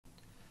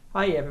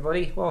Hi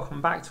everybody,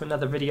 welcome back to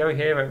another video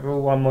here at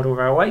Rule 1 Model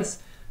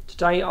Railways.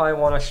 Today I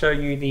want to show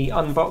you the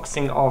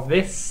unboxing of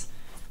this.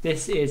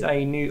 This is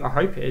a new, I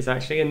hope it is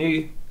actually, a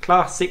new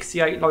Class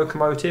 68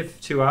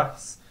 locomotive to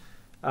us.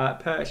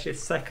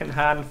 Purchased second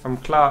hand from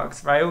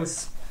Clark's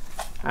Rails,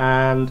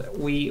 and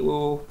we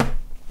will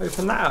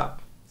open that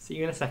up. See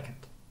you in a second.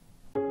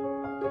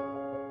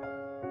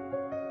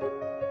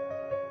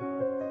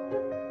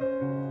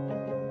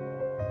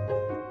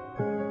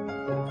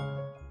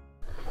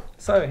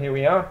 So here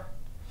we are.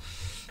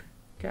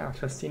 Get our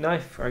trusty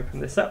knife,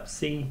 open this up,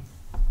 see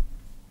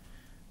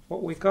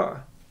what we've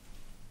got.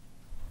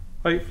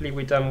 Hopefully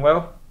we've done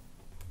well.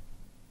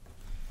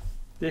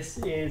 This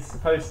is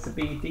supposed to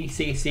be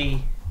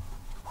DCC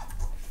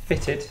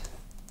fitted,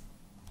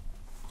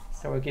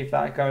 so we'll give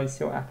that a go and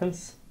see what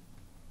happens.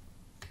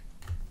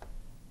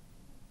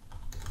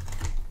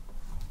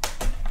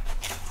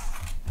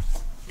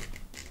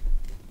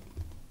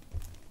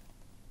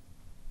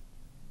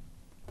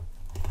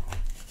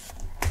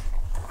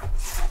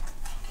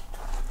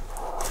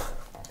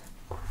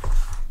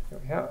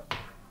 Yeah.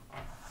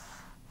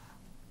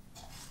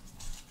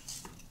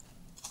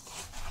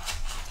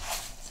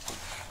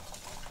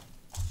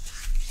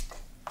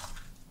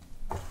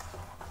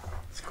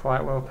 It's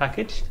quite well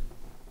packaged.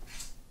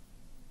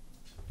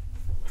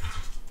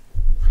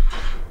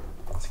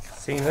 As you can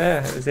see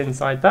there, it was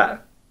inside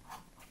that.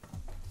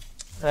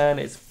 And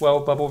it's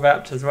well bubble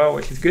wrapped as well,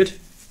 which is good.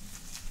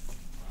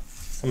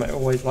 Something I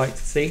always like to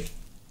see.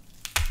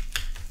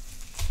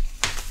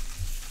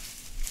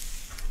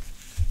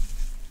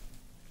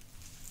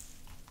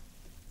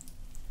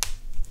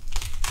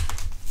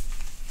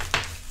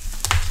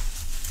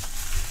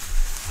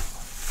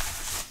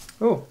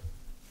 Oh,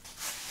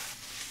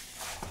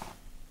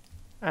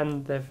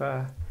 and they've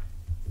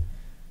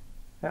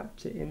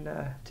wrapped it in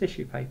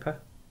tissue paper.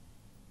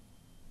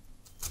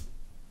 I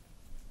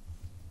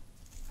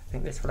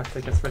think this will have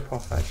to just rip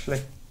off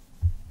actually.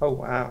 Oh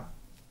wow.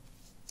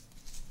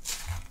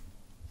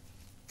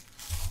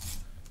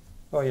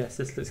 Oh yes,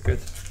 this looks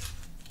good.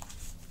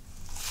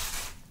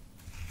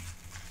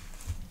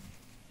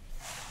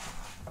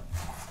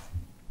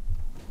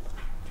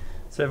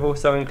 So they've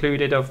also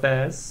included of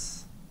theirs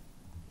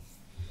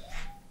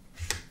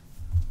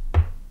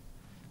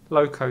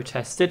loco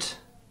tested,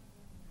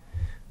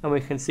 and we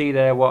can see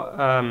there what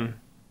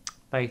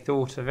they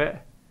thought of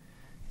it.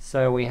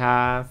 So we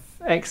have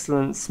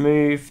excellent,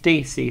 smooth,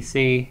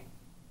 DCC,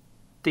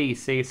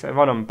 DC, so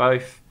run on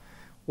both,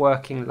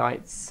 working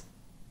lights,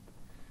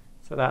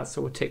 so that's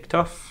all ticked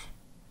off.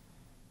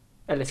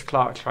 Ellis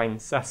Clark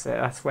trains, that's it,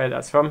 that's where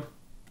that's from,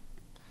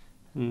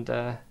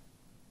 and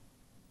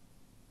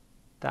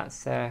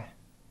that's their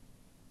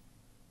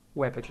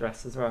web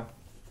address as well.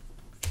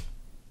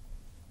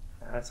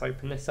 Let's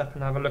open this up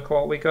and have a look at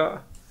what we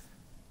got.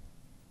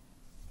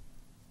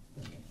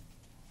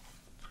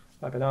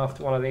 I've been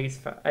after one of these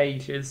for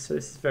ages, so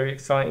this is very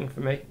exciting for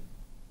me.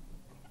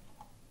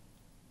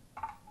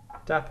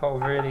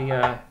 Dapol really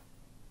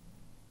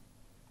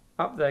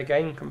up their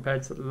game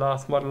compared to the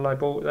last model I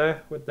bought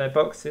there with their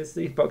boxes.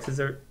 These boxes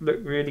look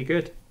really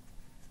good.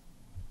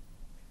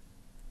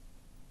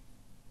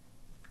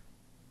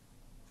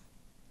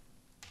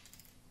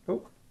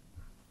 Oh.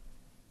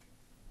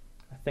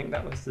 I think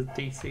that was the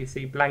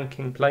DCC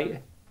blanking plate.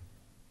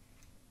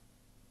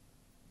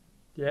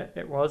 Yeah,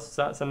 it was.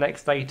 So that's a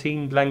next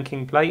 18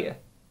 blanking plate.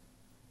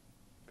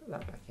 Put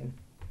that back in.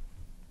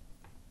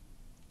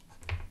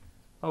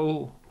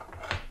 Oh,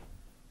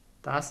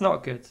 that's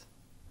not good.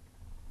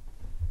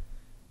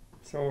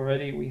 So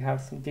already we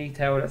have some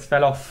detail that's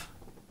fell off.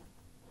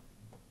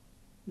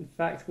 In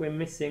fact, we're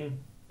missing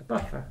a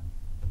buffer.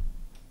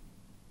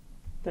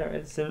 There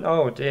it is.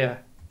 Oh dear.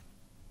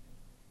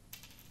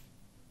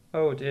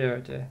 Oh dear,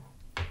 oh dear.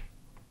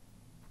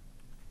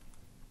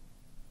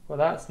 Well,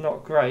 that's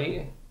not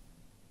great.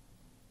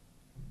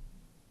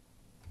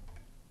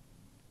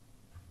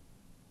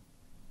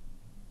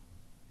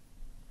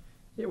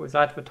 It was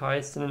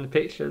advertised, and in the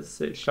pictures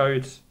it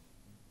showed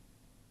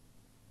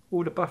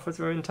all the buffers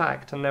were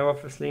intact, and they're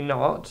obviously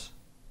not.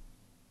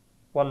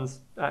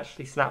 One's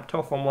actually snapped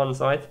off on one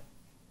side.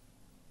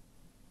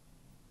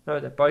 No,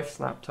 they're both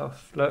snapped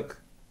off, look.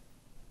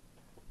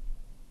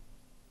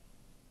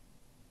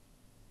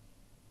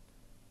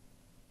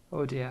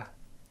 Oh dear.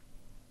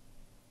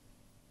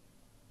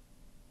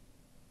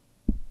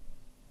 You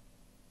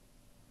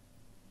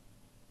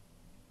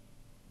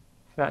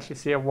can actually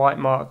see a white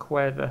mark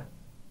where the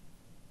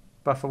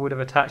buffer would have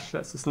attached.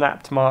 That's a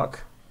snapped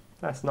mark.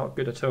 That's not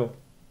good at all.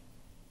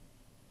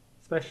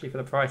 Especially for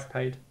the price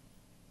paid.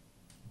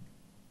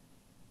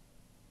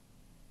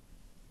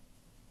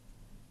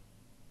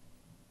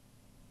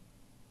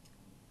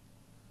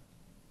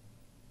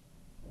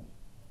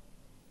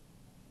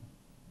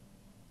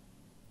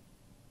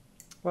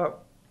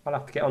 Well, I'll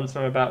have to get on to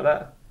them about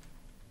that.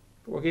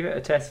 But we'll give it a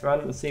test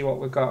run and see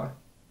what we've got.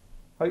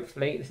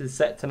 Hopefully this is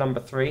set to number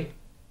 3.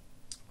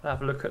 I'll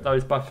have a look at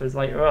those buffers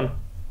later on.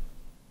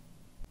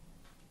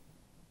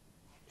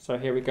 So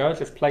here we go,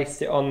 just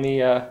placed it on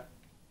the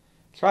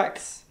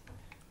tracks.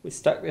 We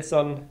stuck this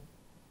on,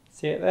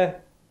 see it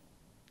there?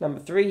 Number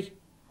 3.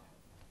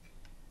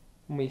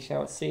 And we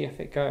shall see if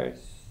it goes.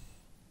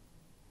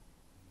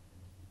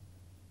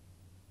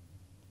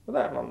 Well,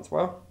 that runs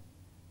well.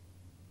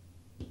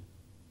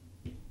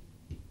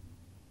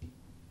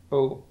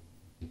 Oh.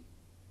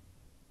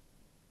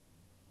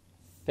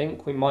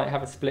 Think we might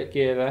have a split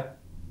gear there.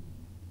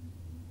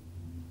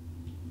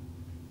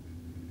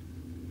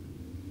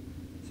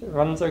 So it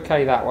runs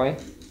okay that way.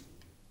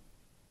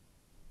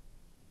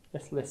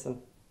 Let's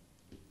listen.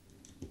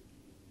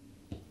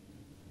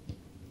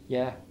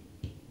 Yeah.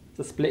 It's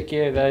a split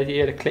gear there. You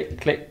hear the click,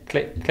 click,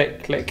 click,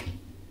 click, click.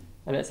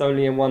 And it's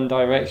only in one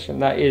direction.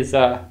 That is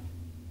an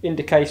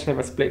indication of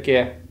a split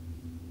gear.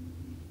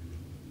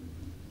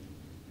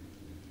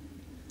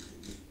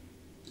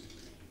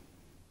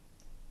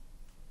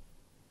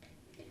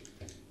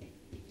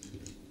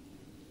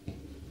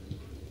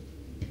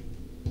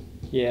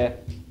 Yeah.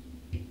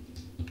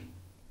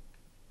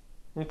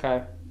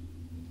 Okay.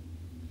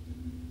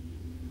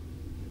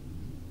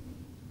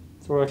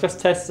 So we'll just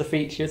test the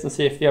features and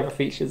see if the other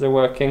features are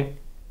working.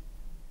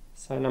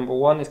 So number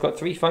 1, it's got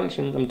 3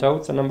 functions I'm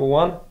told. So number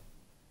 1,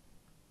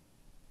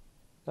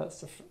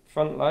 that's the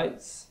front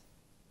lights.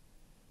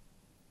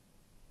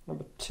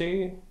 Number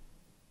 2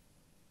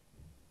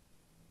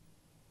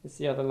 is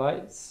the other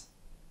lights.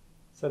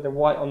 So they're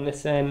white on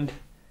this end,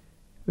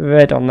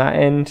 red on that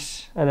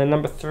end. And then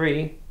number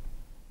 3,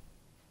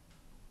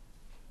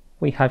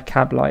 we have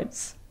cab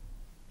lights.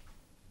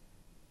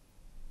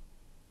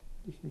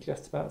 You can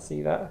just about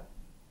see that.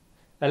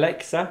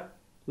 Alexa,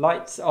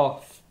 lights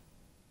off.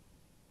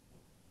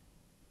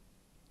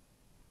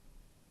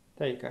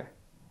 There you go.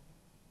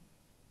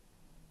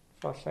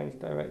 If I change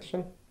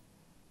direction.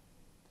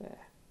 There.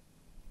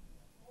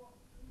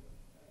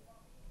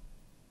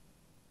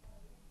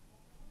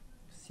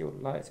 See all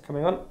the lights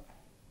coming on.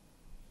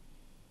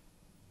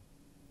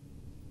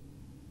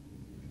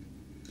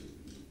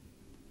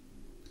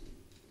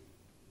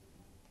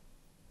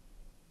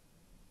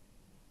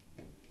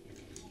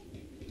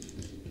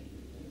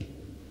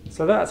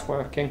 So that's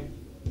working.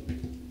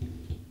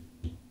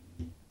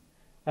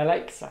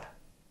 Alexa,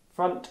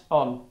 front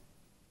on.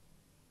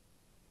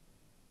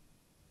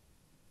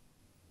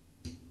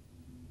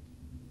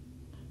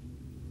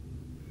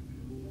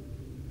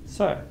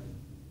 So,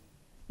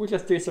 we'll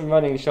just do some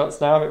running shots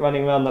now of it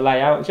running around the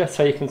layout, just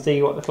so you can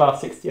see what the Class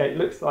 68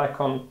 looks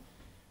like on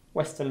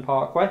Western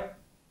Parkway.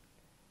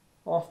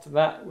 After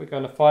that, we're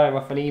going to fire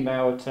off an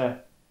email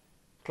to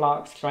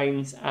Clark's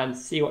Trains and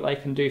see what they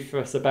can do for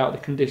us about the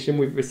condition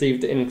we've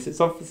received it in, because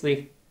it's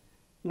obviously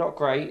not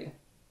great,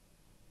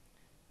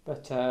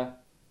 but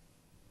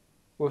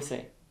we'll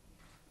see.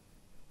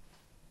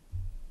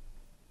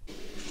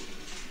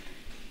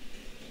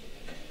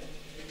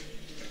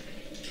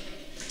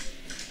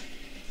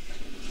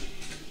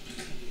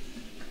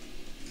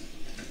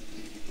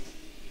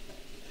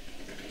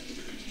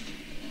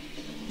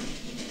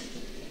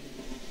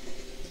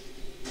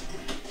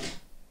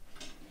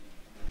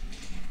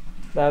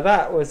 Now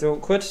that was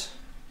awkward.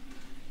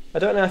 I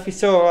don't know if you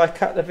saw I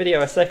cut the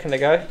video a second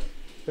ago.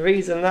 The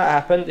reason that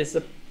happened is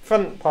the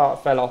front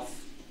part fell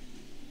off.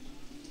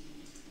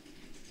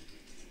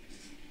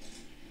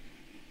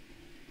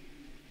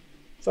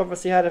 It's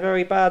obviously had a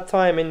very bad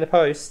time in the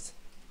post.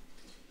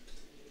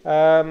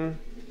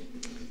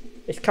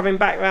 It's coming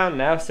back round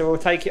now, so we'll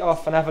take it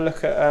off and have a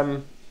look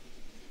at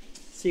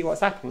see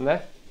what's happened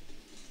there.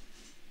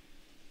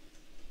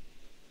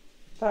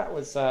 That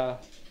was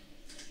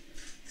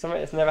something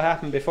that's never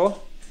happened before.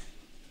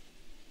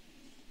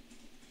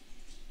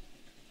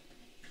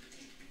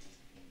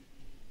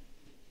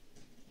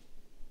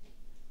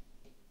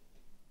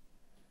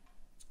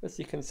 As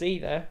you can see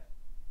there,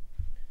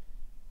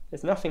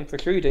 there's nothing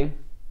protruding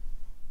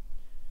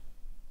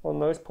on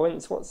those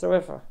points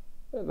whatsoever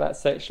at that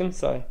section,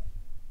 so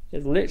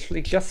it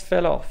literally just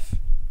fell off.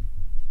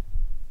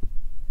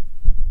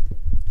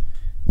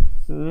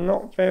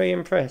 Not very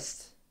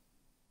impressed.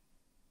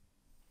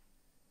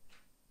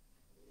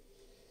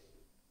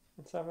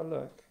 Let's have a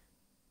look.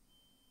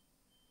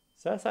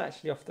 So that's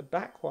actually off the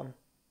back one.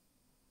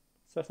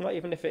 So it's not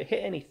even if it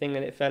hit anything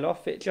and it fell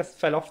off, it just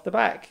fell off the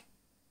back.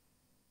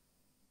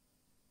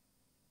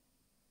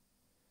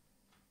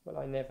 Well,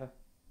 I never.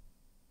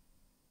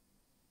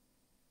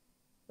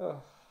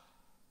 Oh,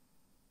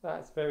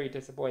 that's very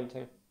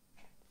disappointing.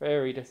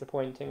 Very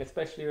disappointing,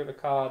 especially with a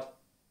card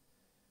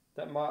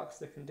that marks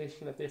the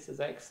condition of this as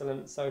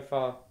excellent so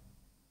far.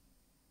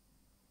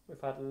 We've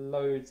had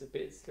loads of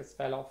bits just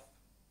fell off.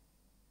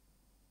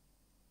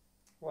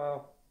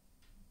 Wow.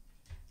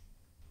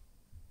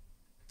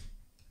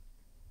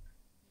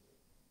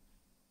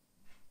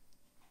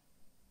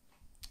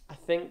 I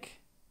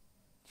think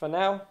for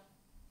now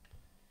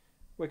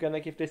we're going to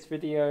give this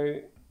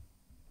video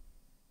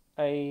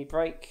a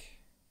break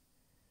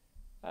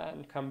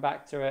and come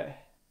back to it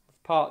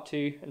with part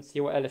 2 and see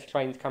what Ellis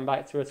Trains come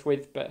back to us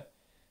with. But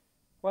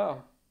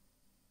well,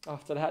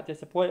 after that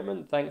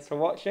disappointment, thanks for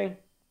watching.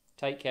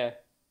 Take care.